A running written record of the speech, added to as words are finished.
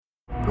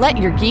Let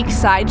your geek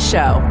side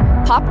show.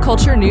 Pop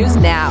culture news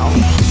now.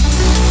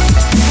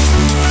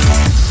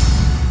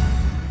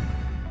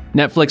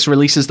 Netflix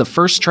releases the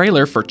first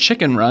trailer for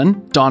Chicken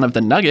Run, Dawn of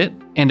the Nugget,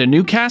 and a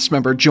new cast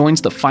member joins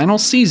the final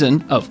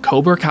season of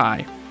Cobra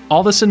Kai.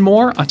 All this and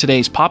more on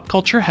today's pop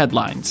culture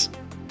headlines.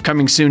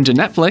 Coming soon to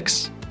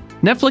Netflix,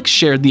 Netflix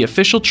shared the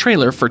official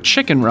trailer for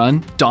Chicken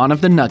Run, Dawn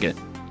of the Nugget.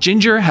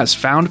 Ginger has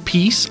found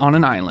peace on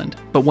an island,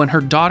 but when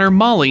her daughter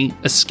Molly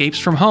escapes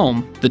from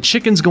home, the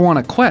chickens go on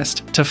a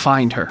quest to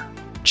find her.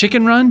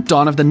 Chicken Run,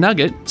 Dawn of the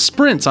Nugget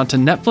sprints onto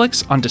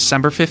Netflix on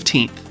December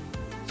 15th.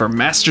 For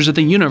Masters of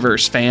the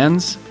Universe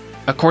fans,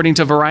 according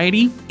to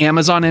Variety,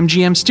 Amazon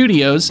MGM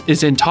Studios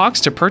is in talks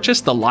to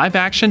purchase the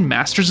live-action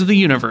Masters of the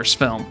Universe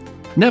film.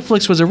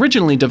 Netflix was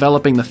originally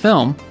developing the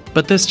film,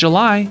 but this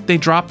July they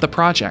dropped the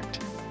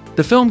project.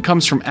 The film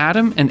comes from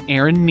Adam and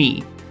Aaron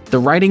Nee, the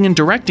writing and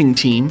directing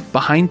team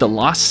behind The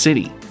Lost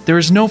City. There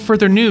is no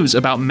further news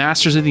about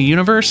Masters of the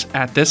Universe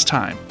at this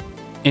time.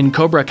 In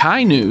Cobra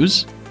Kai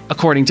news,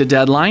 according to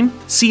Deadline,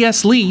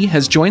 C.S. Lee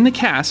has joined the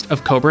cast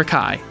of Cobra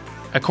Kai.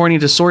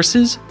 According to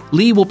sources,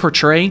 Lee will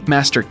portray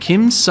Master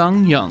Kim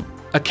Sung-young,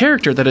 a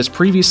character that has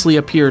previously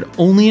appeared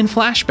only in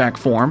flashback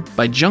form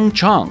by Jung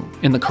Chong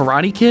in The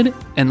Karate Kid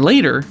and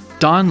later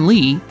Don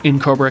Lee in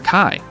Cobra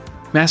Kai.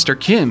 Master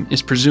Kim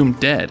is presumed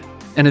dead,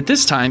 and at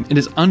this time it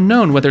is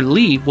unknown whether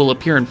Lee will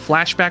appear in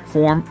flashback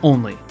form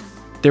only.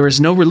 There is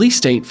no release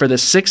date for the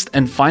 6th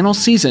and final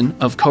season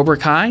of Cobra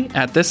Kai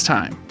at this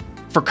time.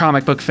 For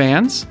comic book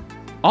fans,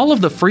 all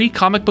of the free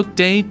Comic Book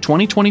Day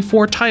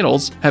 2024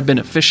 titles have been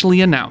officially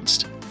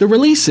announced. The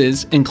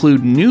releases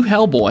include New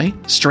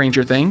Hellboy,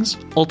 Stranger Things,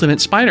 Ultimate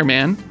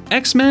Spider-Man,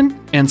 X-Men,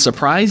 and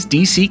Surprise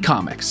DC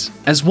Comics,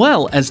 as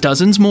well as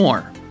dozens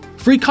more.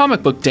 Free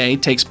Comic Book Day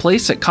takes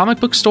place at comic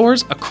book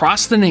stores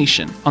across the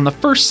nation on the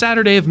first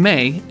Saturday of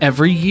May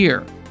every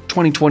year.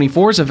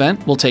 2024's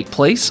event will take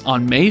place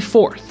on May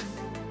 4th.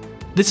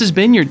 This has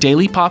been your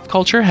daily pop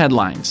culture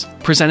headlines,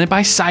 presented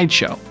by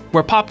Sideshow,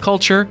 where pop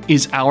culture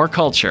is our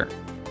culture.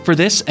 For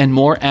this and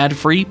more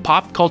ad-free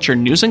pop culture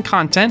news and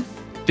content,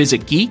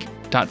 visit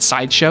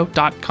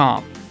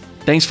geek.sideshow.com.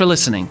 Thanks for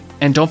listening,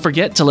 and don't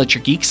forget to let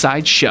your geek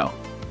side show.